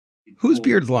Whose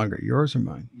beard's longer, yours or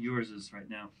mine? Yours is right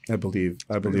now. I believe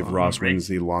Ross wins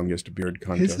the longest beard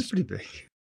contest. His is pretty big.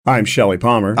 I'm Shelly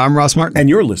Palmer. I'm Ross Martin. And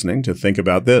you're listening to Think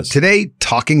About This. Today,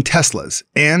 talking Teslas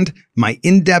and my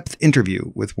in-depth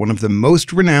interview with one of the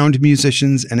most renowned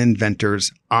musicians and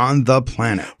inventors on the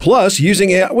planet. Plus, using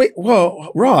AI.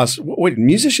 Ross, what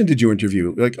musician did you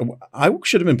interview? Like, I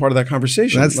should have been part of that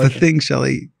conversation. That's the thing,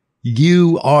 Shelly.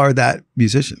 You are that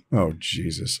musician. Oh,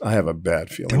 Jesus. I have a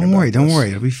bad feeling. Don't worry.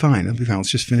 It'll be fine. Let's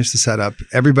just finish the setup.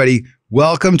 Everybody,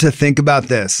 welcome to Think About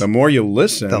This. The more you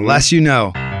listen, the less you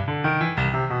know.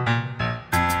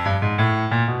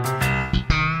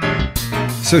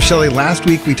 So, Shelly, last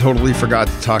week we totally forgot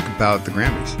to talk about the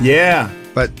Grammys. Yeah.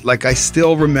 But I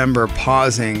still remember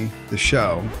pausing the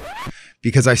show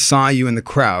because I saw you in the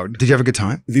crowd. Did you have a good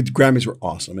time? The Grammys were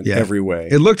awesome in every way.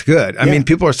 It looked good. I mean,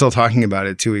 people are still talking about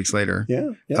it 2 weeks later.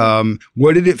 Yeah.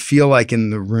 What did it feel like in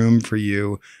the room for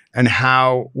you? And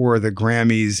how were the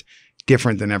Grammys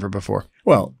different than ever before?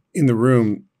 Well, in the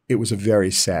room, it was a very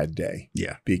sad day.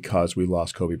 Yeah. Because we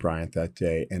lost Kobe Bryant that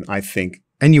day. And I think...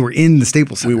 And you were in the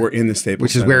Staples Center. We were in the Staples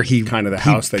Which Center. is where he kind of the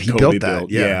house that Kobe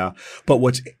built. Yeah. But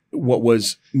what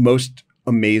was most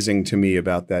amazing to me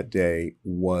about that day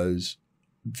was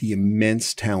the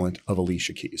immense talent of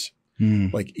Alicia Keys.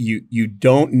 Like you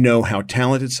don't know how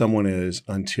talented someone is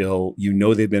until you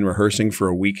know they've been rehearsing for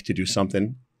a week to do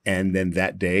something, and then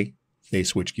that day they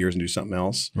switch gears and do something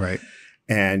else. Right.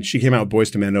 And she came out with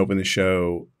Boyz II Men to open the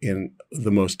show in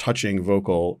the most touching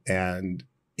vocal, and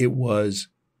it was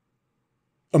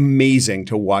amazing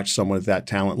to watch someone at that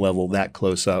talent level, that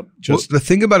close up. Just the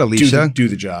thing about Alicia, do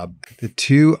the job. The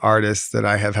two artists that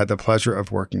I have had the pleasure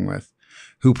of working with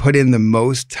who put in the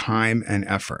most time and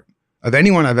effort of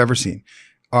anyone I've ever seen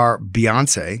are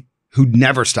Beyonce, who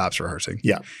never stops rehearsing,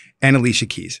 and Alicia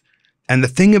Keys. And the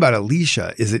thing about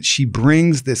Alicia is that she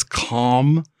brings this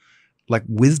calm,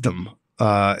 wisdom.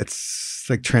 It's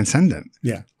transcendent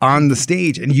on the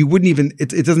stage. And you wouldn't even,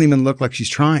 it doesn't even look like she's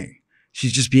trying.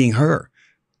 She's just being her.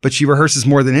 But she rehearses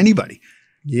more than anybody.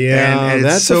 Yeah, and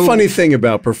that's the funny thing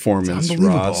about performance,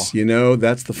 Ross. You know,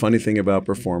 that's the funny thing about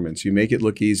performance. You make it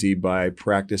look easy by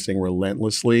practicing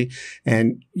relentlessly.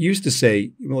 And used to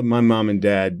say, my mom and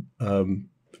dad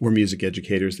were music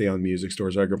educators. They owned music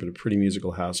stores. I grew up in a pretty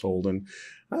musical household. And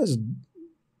I was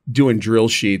doing drill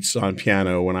sheets on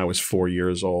piano when I was 4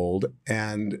 years old.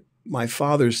 And my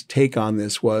father's take on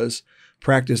this was,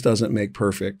 practice doesn't make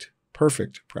perfect.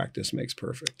 Perfect practice makes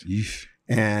perfect. Eesh.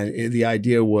 And the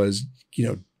idea was,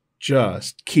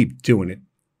 just keep doing it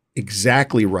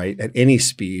exactly right at any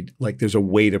speed. Like there's a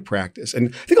way to practice.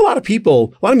 And I think a lot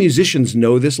of musicians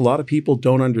know this. A lot of people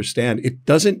don't understand. It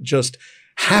doesn't just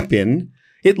happen.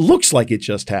 It looks like it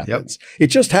just happens. Yep. It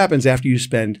just happens after you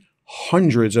spend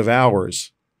hundreds of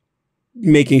hours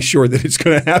making sure that it's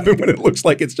going to happen when it looks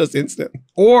like it's just instant.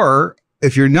 Or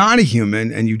if you're not a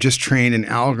human and you just train an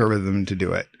algorithm to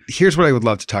do it, here's what I would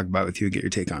love to talk about with you and get your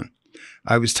take on.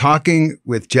 I was talking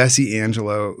with Jesse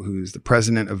Angelo, who's the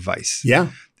president of Vice. Yeah.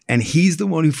 And he's the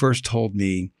one who first told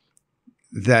me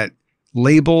that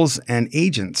labels and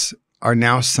agents are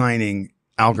now signing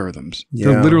algorithms. Yeah.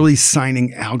 They're literally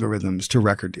signing algorithms to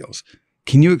record deals.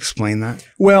 Can you explain that?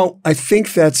 Well, I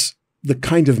think that's the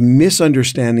kind of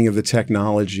misunderstanding of the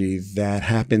technology that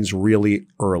happens really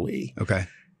early. Okay.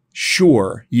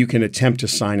 Sure, you can attempt to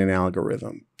sign an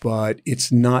algorithm, but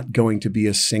it's not going to be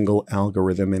a single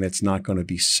algorithm and it's not going to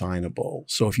be signable.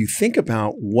 So if you think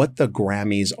about what the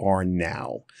Grammys are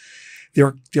now,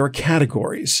 there are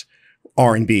categories: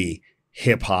 R&B,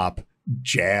 hip hop,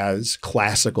 jazz,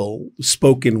 classical,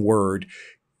 spoken word.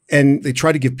 And they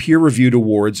try to give peer-reviewed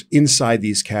awards inside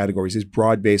these categories, these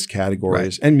broad-based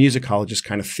categories. Right. And musicologists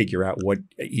kind of figure out what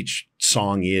each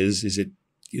song is. Is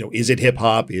it hip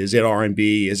hop? Is it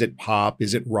R&B? Is it pop?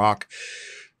 Is it rock?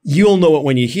 You'll know it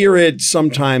when you hear it.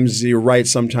 Sometimes you're right,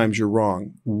 sometimes you're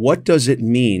wrong. What does it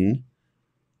mean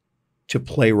to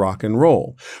play rock and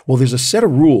roll? Well, there's a set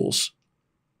of rules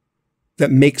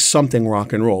that make something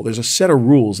rock and roll. There's a set of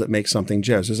rules that make something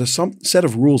jazz. There's a set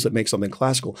of rules that make something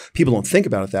classical. People don't think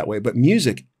about it that way, but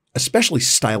music, especially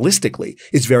stylistically,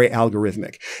 is very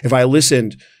algorithmic. If I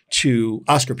listened to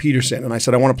Oscar Peterson and I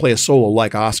said, I want to play a solo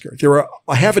like Oscar, there are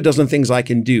a half a dozen things I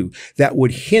can do that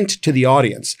would hint to the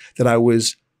audience that I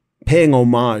was paying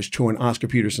homage to an Oscar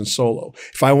Peterson solo.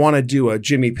 If I want to do a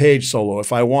Jimmy Page solo,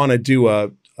 if I want to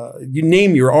do you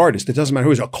name your artist, it doesn't matter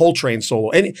who is, a Coltrane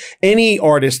solo, any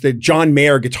artist, the John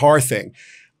Mayer guitar thing.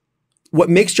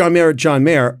 What makes John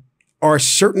Mayer are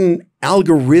certain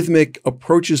algorithmic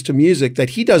approaches to music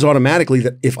that he does automatically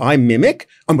that if I mimic,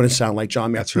 I'm going to sound like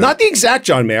John Mayer. That's right. Not the exact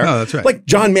John Mayer. No, that's right. Like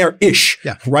John Mayer-ish,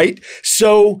 yeah. Right?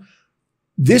 So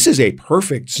this is a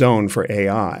perfect zone for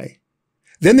AI.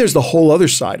 Then there's the whole other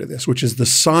side of this, which is the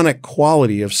sonic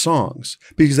quality of songs,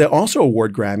 because they also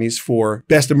award Grammys for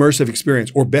Best Immersive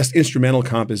Experience or Best Instrumental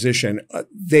Composition.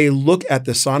 They look at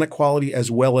the sonic quality as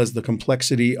well as the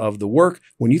complexity of the work.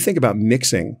 When you think about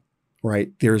mixing, right,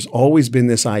 there's always been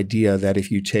this idea that if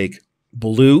you take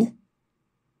blue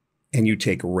and you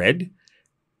take red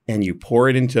and you pour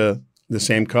it into the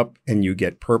same cup and you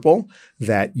get purple,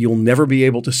 that you'll never be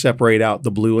able to separate out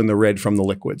the blue and the red from the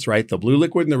liquids, right? The blue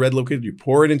liquid and the red liquid, you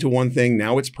pour it into one thing,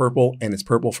 now it's purple and it's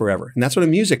purple forever. And that's what a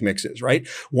music mix is, right?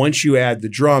 Once you add the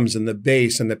drums and the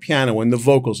bass and the piano and the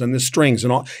vocals and the strings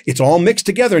and all, it's all mixed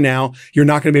together now, you're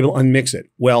not going to be able to unmix it.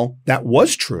 Well, that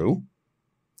was true.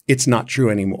 It's not true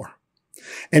anymore.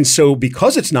 And so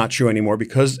because it's not true anymore,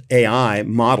 because AI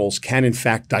models can in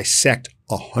fact dissect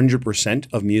 100%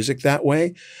 of music that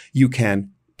way, you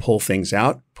can pull things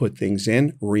out, put things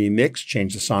in, remix,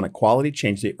 change the sonic quality,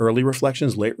 change the early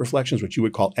reflections, late reflections, which you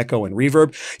would call echo and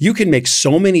reverb. You can make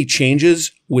so many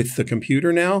changes with the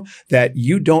computer now that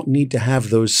you don't need to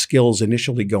have those skills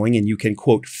initially going, and you can,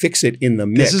 quote, fix it in the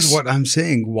mix. This is what I'm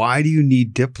saying. Why do you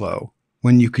need Diplo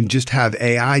when you can just have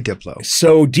AI Diplo?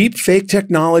 So deep fake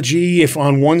technology, if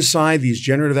on one side, these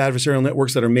generative adversarial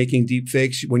networks that are making deep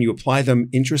fakes, when you apply them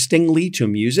interestingly to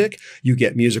music, you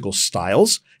get musical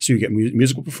styles. So you get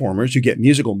musical performers, you get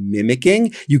musical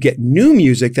mimicking, you get new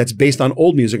music that's based on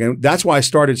old music. And that's why I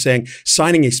started saying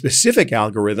signing a specific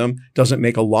algorithm doesn't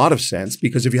make a lot of sense,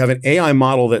 because if you have an AI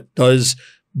model that does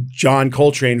John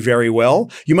Coltrane very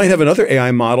well, you might have another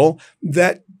AI model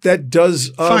that does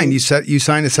fine. You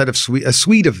sign a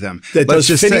suite of them that does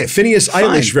Phineas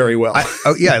Eilish very well.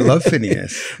 I love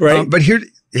Phineas. Right, but here,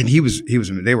 and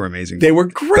they were amazing. They were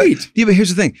great. But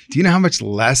here's the thing. Do you know how much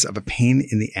less of a pain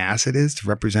in the ass it is to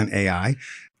represent AI?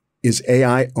 Is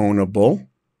AI ownable?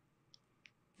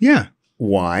 Yeah.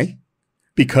 Why?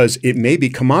 Because it may be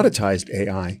commoditized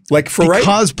AI.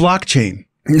 Because blockchain.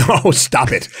 No,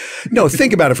 stop it. No,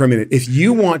 think about it for a minute. If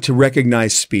you want to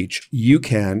recognize speech, you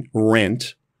can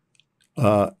rent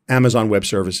Amazon Web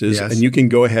Services, yes, and you can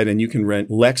go ahead and you can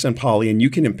rent Lex and Poly, and you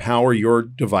can empower your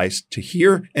device to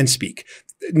hear and speak.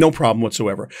 No problem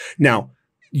whatsoever. Now,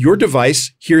 your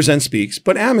device hears and speaks,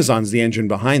 but Amazon's the engine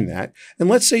behind that. And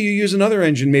let's say you use another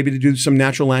engine maybe to do some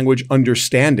natural language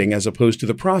understanding as opposed to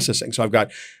the processing. So I've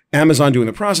got Amazon doing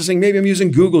the processing. Maybe I'm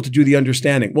using Google to do the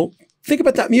understanding. Well, think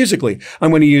about that musically.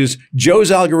 I'm going to use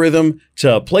Joe's algorithm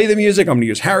to play the music. I'm going to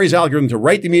use Harry's algorithm to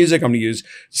write the music. I'm going to use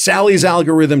Sally's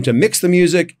algorithm to mix the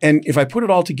music. And if I put it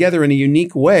all together in a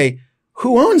unique way,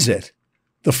 who owns it?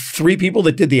 The three people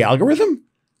that did the algorithm?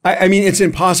 I mean, it's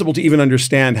impossible to even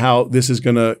understand how this is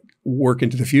going to work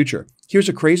into the future. Here's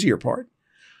a crazier part.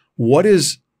 What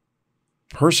does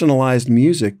personalized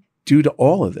music do to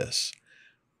all of this?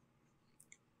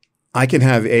 I can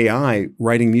have AI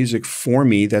writing music for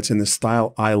me that's in the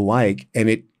style I like, and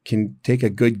it can take a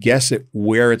good guess at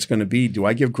where it's going to be. Do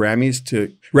I give Grammys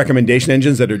to recommendation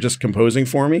engines that are just composing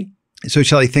for me? So,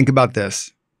 Shelly, think about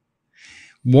this.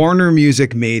 Warner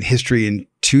Music made history in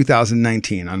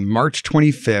 2019. On March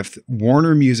 25th,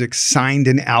 Warner Music signed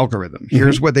an algorithm.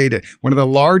 Here's what they did. One of the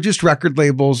largest record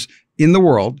labels in the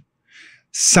world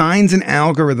signs an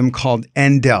algorithm called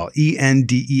Endel,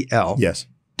 E-N-D-E-L. Yes.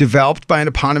 Developed by an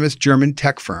eponymous German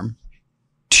tech firm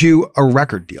to a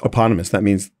record deal. Eponymous, that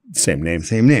means same name.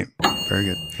 Same name. Very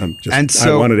good.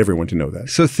 I wanted everyone to know that.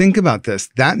 So think about this.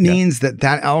 That means that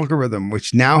algorithm,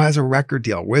 which now has a record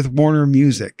deal with Warner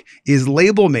Music, is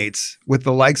label mates with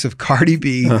the likes of Cardi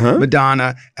B,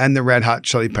 Madonna, and the Red Hot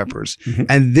Chili Peppers.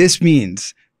 And this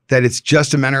means that it's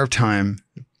just a matter of time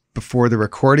before the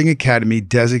Recording Academy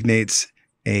designates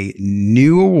a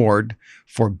new award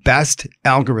for Best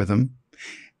Algorithm.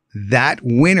 That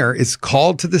winner is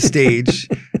called to the stage.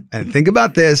 And think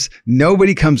about this.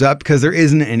 Nobody comes up because there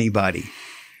isn't anybody.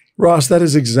 Ross, that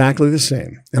is exactly the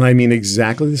same. And I mean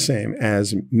exactly the same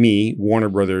as me, Warner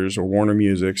Brothers or Warner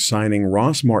Music, signing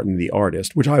Ross Martin, the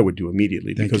artist, which I would do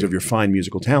immediately because of your fine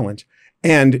musical talent,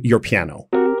 and your piano.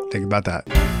 Think about that.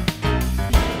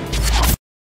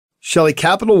 Shelly,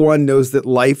 Capital One knows that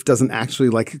life doesn't actually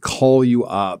call you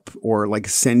up or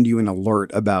send you an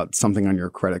alert about something on your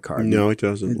credit card. No, it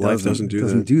doesn't. Life doesn't do that. It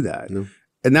doesn't do that. No.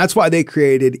 And that's why they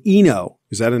created Eno.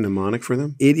 Is that a mnemonic for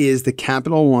them? It is the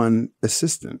Capital One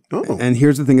assistant. Oh. And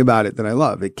here's the thing about it that I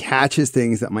love. It catches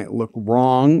things that might look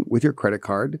wrong with your credit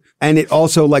card. And it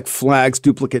also flags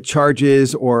duplicate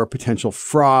charges or potential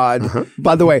fraud.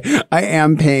 By the way, I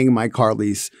am paying my car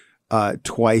lease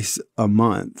twice a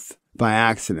month by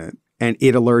accident. And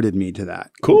it alerted me to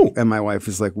that. Cool. And my wife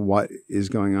was like, what is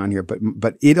going on here?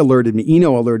 But it alerted me.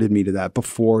 Eno alerted me to that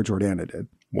before Jordana did.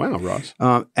 Wow, Ross.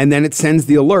 And then it sends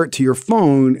the alert to your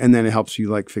phone, and then it helps you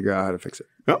like figure out how to fix it.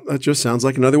 Well, that just sounds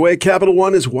like another way Capital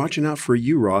One is watching out for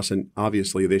you, Ross. And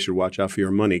obviously, they should watch out for your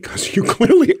money because you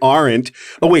clearly aren't.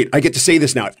 Oh, wait, I get to say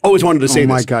this now. I've always wanted to say this.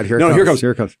 Oh, my God. Here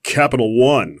it comes. Capital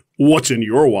One. What's in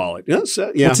your wallet? Yes,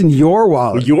 yeah. What's in your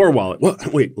wallet? Your wallet. Well,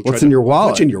 wait. What's in your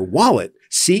wallet? What's in your wallet?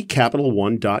 See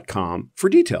CapitalOne.com for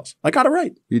details. I got it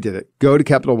right. You did it. Go to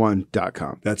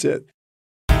CapitalOne.com. That's it.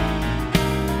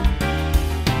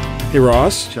 Hey,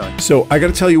 Ross. Shelly. So I got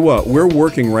to tell you what, we're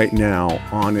working right now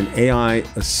on an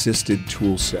AI-assisted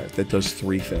tool set that does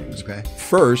three things. Okay.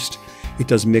 First, it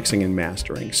does mixing and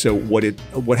mastering. So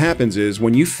what happens is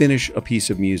when you finish a piece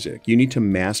of music, you need to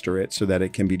master it so that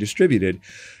it can be distributed.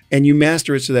 And you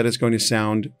master it so that it's going to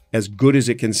sound as good as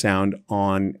it can sound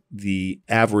on the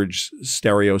average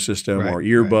stereo system or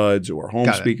earbuds or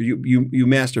home speaker. You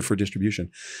master for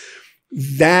distribution.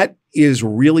 That is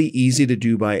really easy to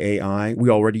do by AI. We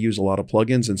already use a lot of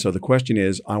plugins. And so the question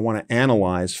is, I want to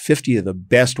analyze 50 of the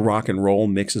best rock and roll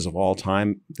mixes of all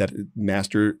time that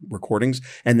master recordings.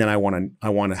 And then I want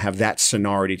to have that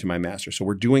sonority to my master. So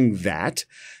we're doing that.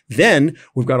 Then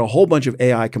we've got a whole bunch of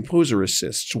AI composer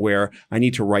assists where I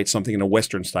need to write something in a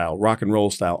Western style, rock and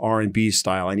roll style, R&B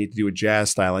style. I need to do a jazz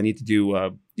style. I need to do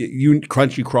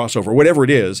crunchy crossover, whatever it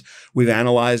is. We've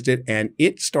analyzed it and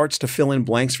it starts to fill in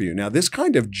blanks for you. Now, this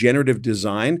kind of generative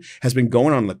design has been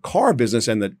going on in the car business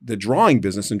and the drawing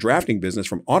business and drafting business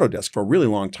from Autodesk for a really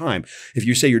long time. If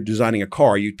you say you're designing a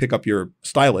car, you pick up your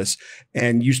stylus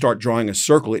and you start drawing a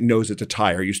circle, it knows it's a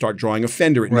tire. You start drawing a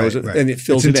fender, it knows it, and it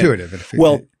fills it in. It's intuitive.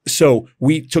 Well, so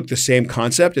we took the same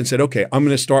concept and said, okay, I'm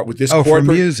going to start with this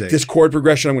this chord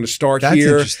progression. I'm going to start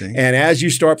here. Interesting. And as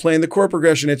you start playing the chord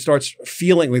progression, it starts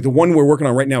feeling like the one we're working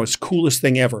on right now is coolest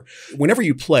thing ever. Whenever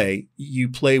you play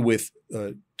with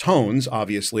tones,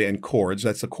 obviously, and chords.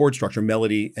 That's the chord structure,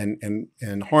 melody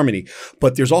and harmony.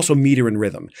 But there's also meter and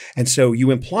rhythm. And so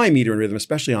you imply meter and rhythm,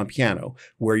 especially on piano,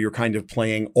 where you're kind of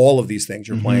playing all of these things.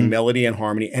 You're playing melody and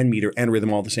harmony and meter and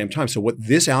rhythm all at the same time. So what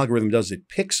this algorithm does is it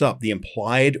picks up the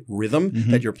implied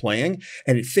rhythm that you're playing,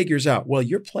 and it figures out, well,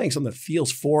 you're playing something that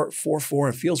feels 4/4/4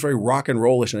 and feels very rock and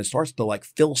rollish, and it starts to like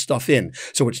fill stuff in.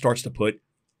 So it starts to put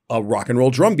a rock and roll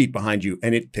drum beat behind you,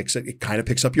 and it kind of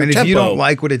picks up your tempo. And if you don't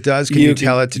like what it does, can you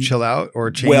tell it to chill out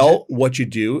or change it? Well, what you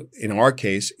do in our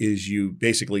case is you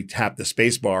basically tap the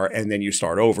space bar and then you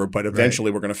start over. But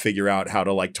eventually we're going to figure out how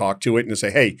to like talk to it and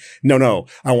say, hey, no,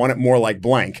 I want it more like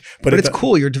blank. But it's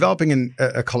cool. You're developing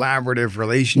a collaborative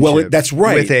relationship that's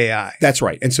right. with AI. That's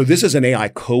right. And so this is an AI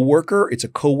co-worker. It's a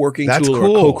co-working tool or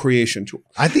a co-creation tool.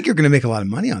 I think you're going to make a lot of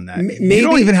money on that. Maybe. You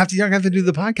don't have to do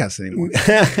the podcast anymore.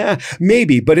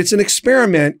 Maybe, but it's an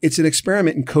experiment. It's an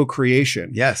experiment in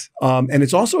co-creation. Yes. And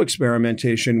it's also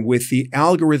experimentation with the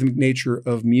algorithmic nature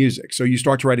of music. So you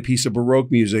start to write a piece of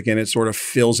Baroque music and it sort of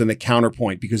fills in the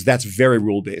counterpoint because that's very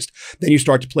rule-based. Then you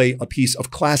start to play a piece of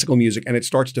classical music and it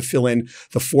starts to fill in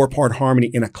the 4-part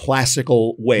harmony in a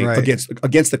classical way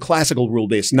against the classical rule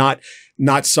base, not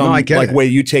some way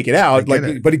you take it out.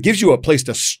 But it gives you a place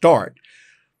to start.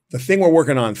 The thing we're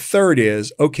working on third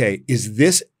is, okay, is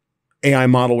this AI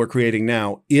model we're creating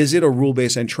now, is it a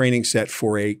rule-based and training set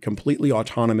for a completely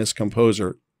autonomous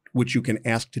composer, which you can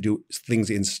ask to do things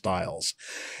in styles?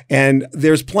 And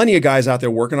there's plenty of guys out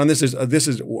there working on this. This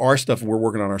is our stuff we're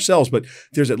working on ourselves, but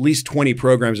there's at least 20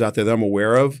 programs out there that I'm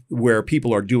aware of where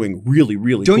people are doing really,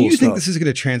 really cool stuff. Don't you think this is going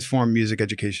to transform music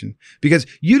education? Because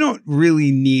you don't really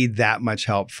need that much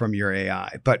help from your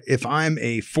AI. But if I'm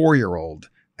a 4-year-old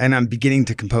and I'm beginning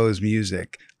to compose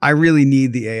music, I really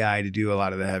need the AI to do a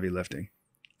lot of the heavy lifting.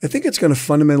 I think it's going to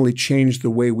fundamentally change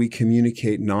the way we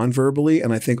communicate non-verbally,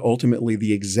 and I think ultimately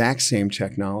the exact same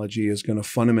technology is going to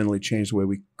fundamentally change the way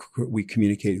we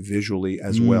communicate visually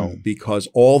as well, because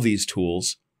all these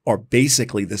tools are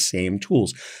basically the same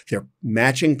tools. They're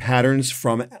matching patterns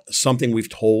from something we've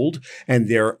told, and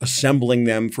they're assembling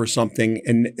them for something,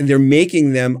 and they're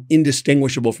making them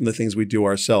indistinguishable from the things we do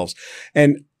ourselves.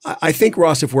 And I think,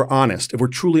 Ross, if we're honest, if we're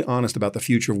truly honest about the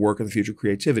future of work and the future of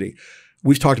creativity,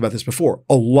 we've talked about this before.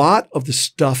 A lot of the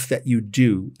stuff that you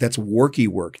do that's worky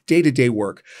work, day-to-day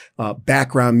work,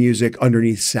 background music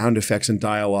underneath sound effects and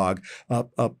dialogue,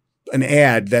 an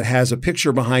ad that has a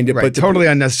picture behind it. Right, but totally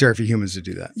unnecessary for humans to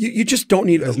do that. You just don't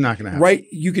need it. It's not going to happen. Right?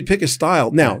 You could pick a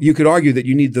style. Now, you could argue that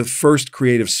you need the first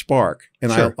creative spark,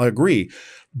 and I agree.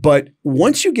 But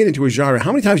once you get into a genre,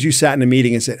 how many times you sat in a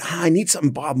meeting and said, I need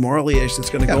something Bob Marley-ish that's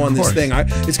going to go on this thing.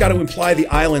 It's got to imply the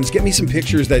islands. Get me some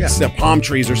pictures that palm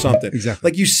trees or something. Exactly.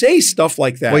 Like you say stuff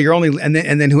like that. Well, you're only, and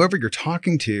then whoever you're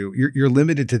talking to, you're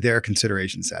limited to their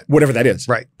consideration set. Whatever that is.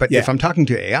 Right. But if I'm talking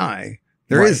to AI,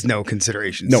 There is no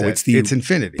consideration. No, set. it's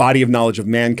infinity. Body of knowledge of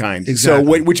mankind.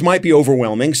 Exactly. So, which might be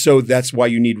overwhelming. So that's why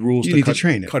you need rules to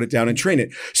cut it down and train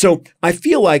it. So I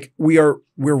feel like we're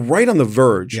right on the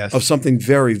verge of something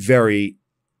very, very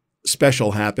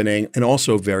special happening and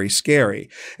also very scary.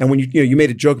 And when you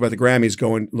made a joke about the Grammys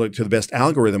going to the best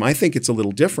algorithm, I think it's a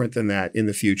little different than that in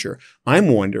the future. I'm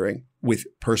wondering with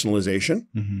personalization,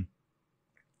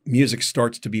 music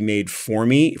starts to be made for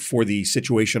me for the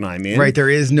situation I'm in. Right. There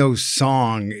is no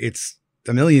song. It's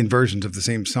a million versions of the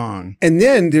same song. And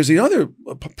then there's the other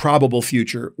probable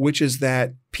future, which is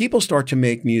that people start to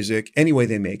make music any way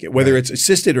they make it, whether it's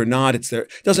assisted or not, it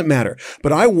doesn't matter.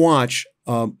 But I watch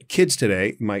kids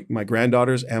today, my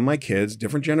granddaughters and my kids,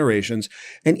 different generations,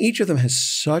 and each of them has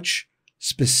such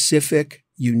specific,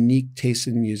 unique taste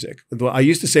in music. I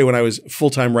used to say when I was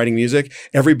full-time writing music,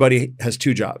 everybody has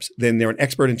two jobs. Then they're an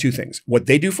expert in two things: what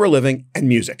they do for a living and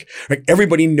music. Right?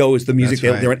 Everybody knows the music.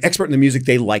 They're an expert in the music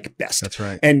they like best. That's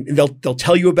right. And they'll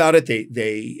tell you about it.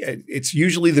 It's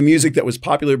usually the music that was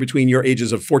popular between your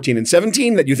ages of 14 and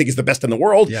 17 that you think is the best in the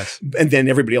world. Yes. And then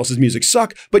everybody else's music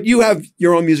suck, but you have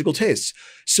your own musical tastes.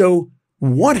 So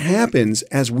what happens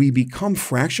as we become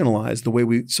fractionalized, the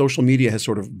way social media has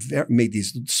sort of made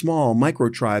these small micro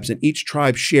tribes, and each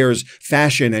tribe shares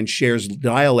fashion and shares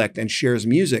dialect and shares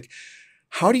music?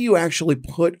 How do you actually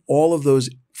put all of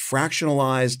those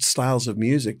fractionalized styles of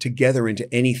music together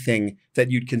into anything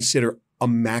that you'd consider a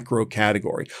macro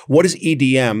category? What is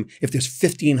EDM if there's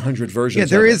 1,500 versions?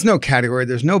 Yeah, there is no category.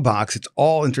 There's no box. It's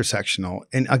all intersectional.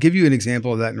 And I'll give you an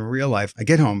example of that in real life. I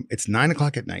get home. It's 9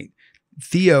 o'clock at night.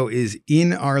 Theo is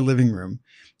in our living room.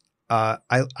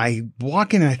 I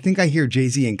walk in and I think I hear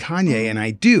Jay-Z and Kanye, and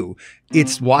I do.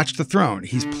 It's Watch the Throne.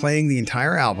 He's playing the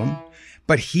entire album,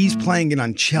 but he's playing it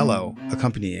on cello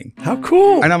accompanying. How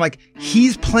cool. And I'm like,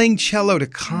 he's playing cello to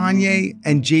Kanye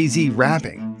and Jay-Z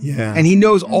rapping. Yeah. And he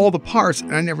knows all the parts,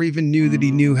 and I never even knew that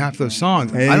he knew half those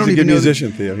songs. Hey, I don't he's a even good know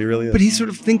musician, Theo. He really is. But he's sort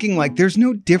of thinking like there's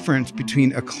no difference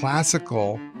between a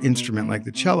classical instrument like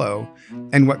the cello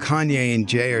and what Kanye and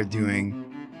Jay are doing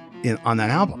on that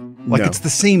album. Like it's the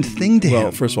same thing to him.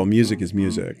 Well, first of all, music is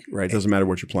music, right? It doesn't matter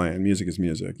what you're playing. Music is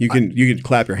music. You can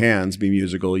clap your hands, be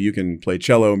musical. You can play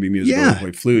cello and be musical. You can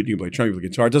play flute. You can play trumpet, you can play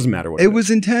guitar. It doesn't matter what it was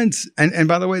intense. And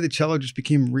by the way, the cello just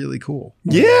became really cool.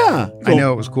 Yeah. I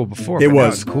know it was cool before, but now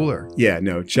it's cooler. Yeah,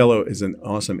 no, cello is an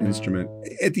awesome instrument.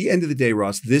 At the end of the day,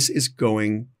 Ross, this is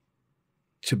going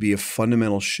to be a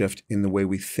fundamental shift in the way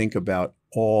we think about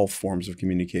all forms of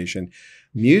communication.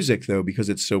 Music, though, because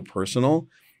it's so personal,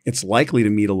 it's likely to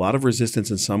meet a lot of resistance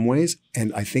in some ways,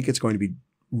 and I think it's going to be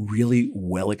really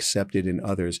well accepted in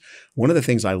others. One of the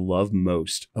things I love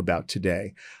most about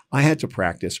today, I had to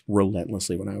practice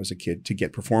relentlessly when I was a kid to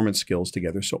get performance skills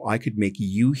together so I could make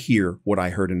you hear what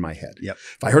I heard in my head. Yep.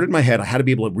 If I heard it in my head, I had to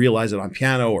be able to realize it on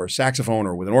piano or saxophone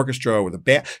or with an orchestra or with a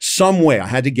band. Some way I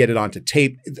had to get it onto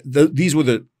tape. These were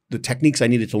the techniques I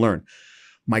needed to learn.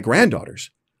 My granddaughters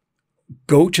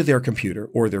go to their computer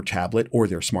or their tablet or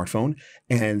their smartphone,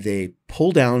 and they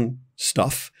pull down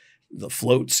stuff, the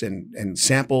floats and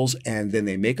samples, and then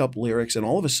they make up lyrics. And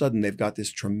all of a sudden, they've got this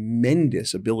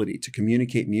tremendous ability to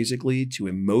communicate musically, to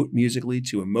emote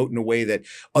in a way that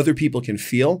other people can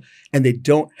feel. And they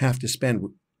don't have to spend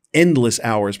endless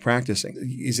hours practicing.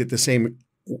 Is it the same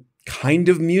kind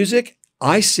of music?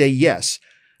 I say yes.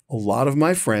 A lot of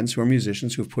my friends who are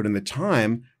musicians who have put in the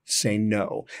time say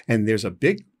no. And there's a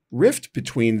big rift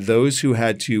between those who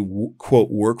had to, quote,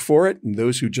 work for it and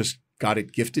those who just got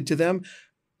it gifted to them.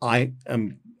 I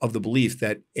am of the belief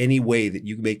that any way that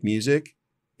you make music,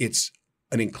 it's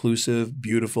an inclusive,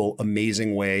 beautiful,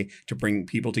 amazing way to bring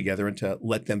people together and to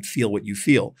let them feel what you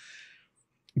feel.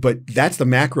 But that's the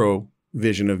macro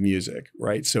vision of music,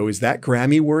 right? So is that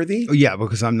Grammy worthy? Oh, yeah,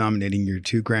 because I'm nominating your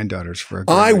two granddaughters for a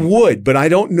Grammy. I would, but I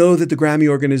don't know that the Grammy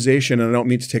organization, and I don't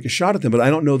mean to take a shot at them, but I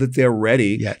don't know that they're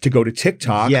ready to go to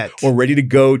TikTok or ready to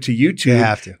go to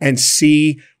YouTube and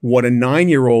see what a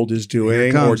 9-year-old is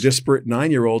doing or disparate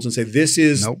 9-year-olds and say, this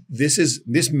is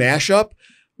this mashup,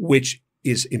 which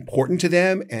is important to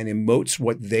them and emotes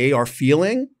what they are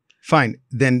feeling. Fine.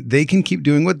 Then they can keep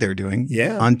doing what they're doing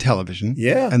on television.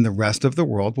 Yeah. And the rest of the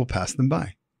world will pass them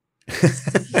by.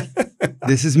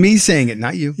 This is me saying it,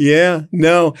 not you. Yeah.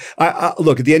 No. I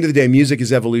look, at the end of the day, music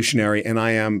is evolutionary, and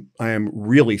I am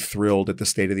really thrilled at the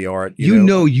state of the art. You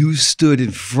know, you stood in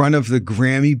front of the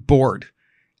Grammy board,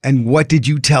 and what did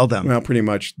you tell them? Well, pretty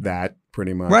much that.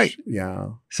 pretty much. Right. Yeah.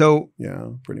 So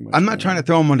pretty much. I'm not trying to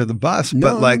throw them under the bus,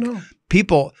 but like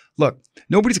people, look,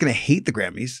 nobody's going to hate the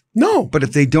Grammys. No. But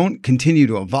if they don't continue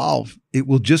to evolve, it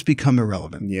will just become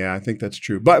irrelevant. Yeah, I think that's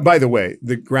true. By the way,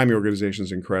 the Grammy organization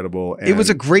is incredible. It was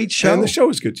a great show. And the show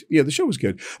was good. Yeah, the show was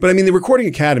good. But I mean, the Recording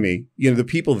Academy, the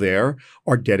people there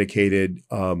are dedicated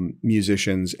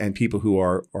musicians and people who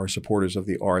are supporters of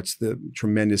the arts, the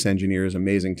tremendous engineers,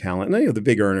 amazing talent. And the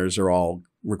big earners are all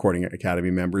Recording Academy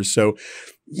members. So,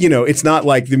 it's not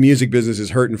like the music business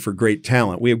is hurting for great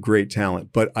talent. We have great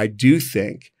talent. But I do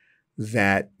think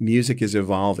that music is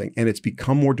evolving and it's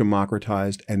become more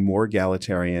democratized and more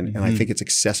egalitarian. And I think it's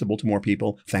accessible to more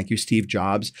people. Thank you, Steve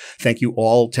Jobs. Thank you,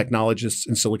 all technologists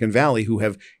in Silicon Valley who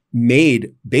have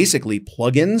made basically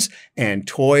plugins and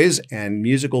toys and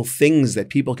musical things that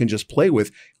people can just play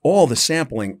with. All the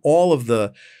sampling, all of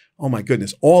the, oh my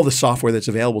goodness, all the software that's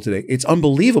available today. It's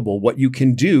unbelievable what you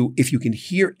can do if you can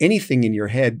hear anything in your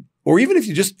head. Or even if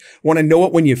you just want to know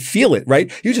it when you feel it,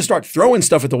 right? You just start throwing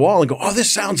stuff at the wall and go, oh,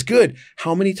 this sounds good.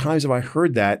 How many times have I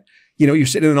heard that? You're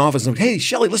sitting in an office and like, hey,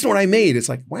 Shelly, listen to what I made. It's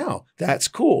like, wow, that's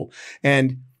cool.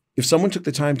 And if someone took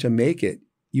the time to make it,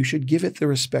 you should give it the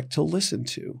respect to listen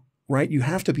to, right? You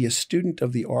have to be a student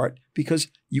of the art because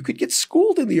you could get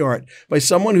schooled in the art by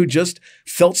someone who just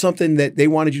felt something that they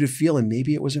wanted you to feel and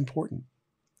maybe it was important.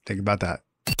 Think about that.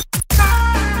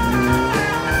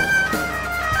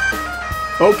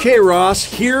 Okay, Ross,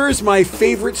 here's my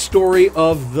favorite story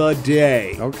of the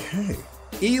day. Okay.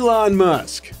 Elon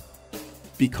Musk,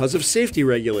 because of safety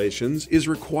regulations, is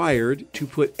required to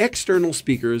put external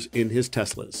speakers in his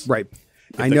Teslas. Right.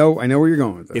 I know where you're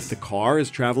going with this. If the car is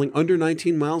traveling under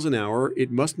 19 miles an hour, it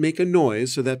must make a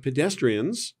noise so that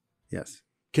pedestrians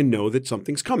can know that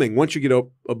something's coming. Once you get up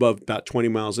above about 20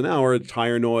 miles an hour, the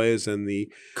tire noise and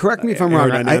the correct me if I'm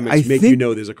wrong. I make think, you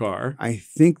know there's a car. I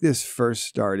think this first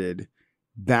started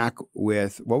back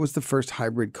with, what was the first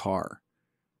hybrid car?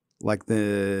 Like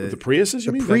the Priuses,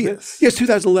 you mean? Prius. Yes,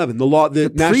 2011.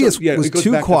 The Prius was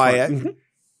too quiet,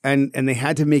 and they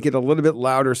had to make it a little bit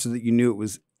louder so that you knew it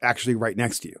was actually right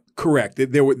next to you. Correct.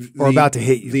 Or about to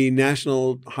hit you. The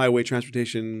National Highway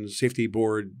Transportation Safety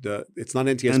Board, it's not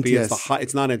NTSB,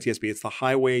 it's not NTSB, it's the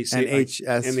Highway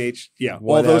NHS. Yeah,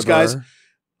 whatever. All those guys,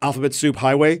 Alphabet Soup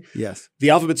Highway. Yes. The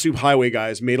Alphabet Soup Highway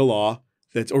guys made a law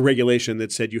or regulation that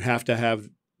said you have to have,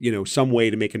 some way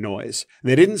to make a noise.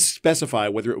 And they didn't specify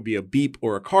whether it would be a beep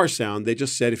or a car sound. They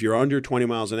just said if you're under 20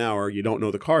 miles an hour, you don't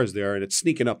know the car's there and it's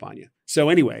sneaking up on you. So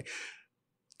anyway,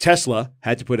 Tesla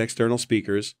had to put external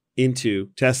speakers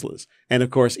into Teslas. And of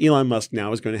course, Elon Musk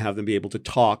now is going to have them be able to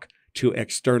talk to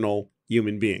external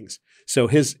human beings. So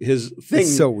his thing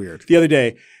it's so weird. The other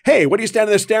day, hey, what are you standing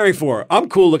there staring for? I'm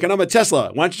cool looking. I'm a Tesla.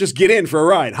 Why don't you just get in for a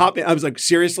ride? Hop in. I was like,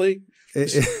 seriously?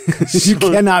 You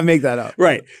cannot make that up.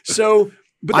 Right. So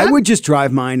but I would just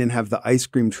drive mine and have the ice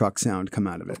cream truck sound come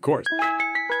out of it. Of course.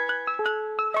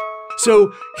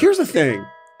 So here's the thing.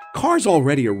 Car's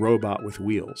already a robot with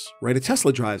wheels, right? A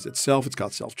Tesla drives itself. It's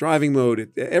got self-driving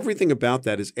mode. Everything about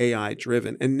that is AI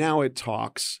driven. And now it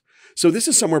talks. So this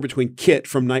is somewhere between Kit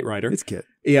from Knight Rider. It's Kit.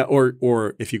 Yeah,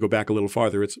 or if you go back a little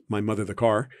farther, it's My Mother the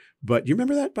Car. But you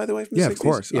remember that, by the way, from the 60s? Of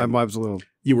course. Yeah. I was a little.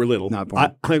 You were little. Not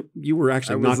born. You were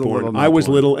actually not born. I was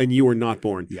little and you were not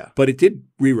born. Yeah. But it did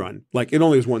rerun. Like, it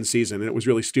only was one season and it was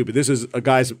really stupid. This is a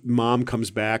guy's mom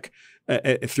comes back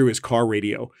through his car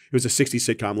radio. It was a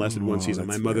 60s sitcom, lasted one season.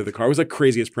 My Mother the Car. It was the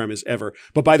craziest premise ever.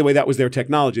 But by the way, that was their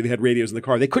technology. They had radios in the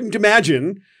car. They couldn't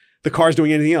imagine the car's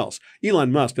doing anything else.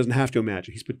 Elon Musk doesn't have to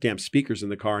imagine. He's put damn speakers in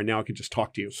the car and now it can just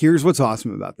talk to you. Here's what's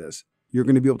awesome about this. You're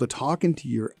going to be able to talk into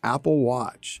your Apple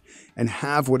Watch and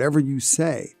have whatever you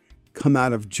say come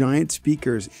out of giant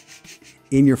speakers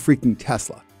in your freaking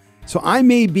Tesla. So I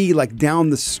may be like down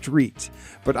the street,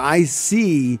 but I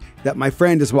see that my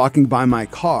friend is walking by my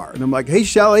car and I'm like, hey,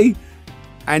 Shelly.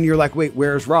 And you're like, wait,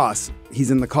 where's Ross?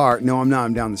 He's in the car. No, I'm not.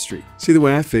 I'm down the street. See, the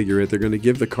way I figure it, they're going to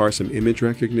give the car some image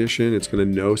recognition. It's going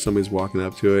to know somebody's walking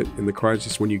up to it. And the car is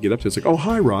just, when you get up to it, it's like, oh,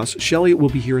 hi, Ross. Shelly will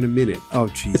be here in a minute. Oh,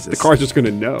 Jesus. The car's just going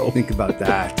to know. Think about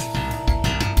that.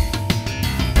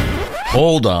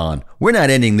 Hold on. We're not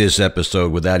ending this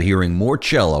episode without hearing more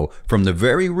cello from the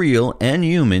very real and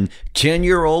human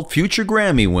 10-year-old future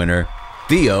Grammy winner,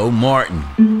 Theo Martin.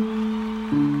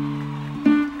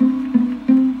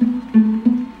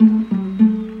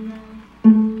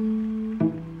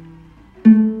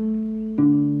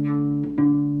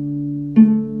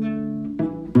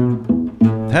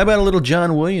 How about a little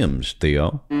John Williams,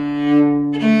 Theo?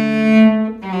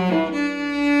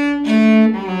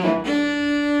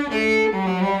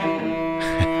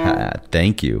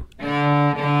 Thank you.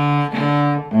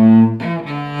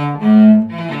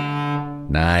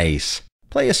 Nice.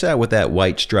 Play us out with that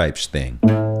White Stripes thing.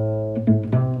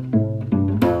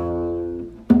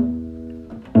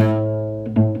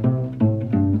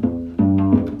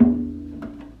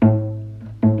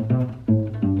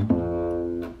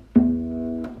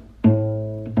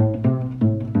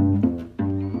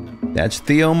 That's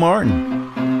Theo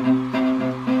Martin.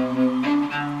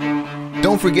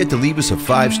 Don't forget to leave us a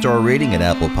 5-star rating at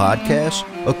Apple Podcasts,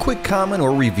 a quick comment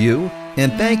or review,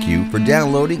 and thank you for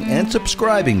downloading and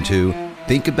subscribing to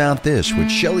Think About This with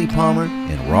Shelly Palmer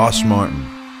and Ross Martin.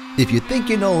 If you think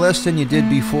you know less than you did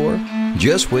before,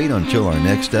 just wait until our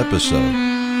next episode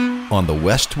on the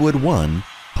Westwood One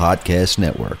Podcast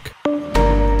Network.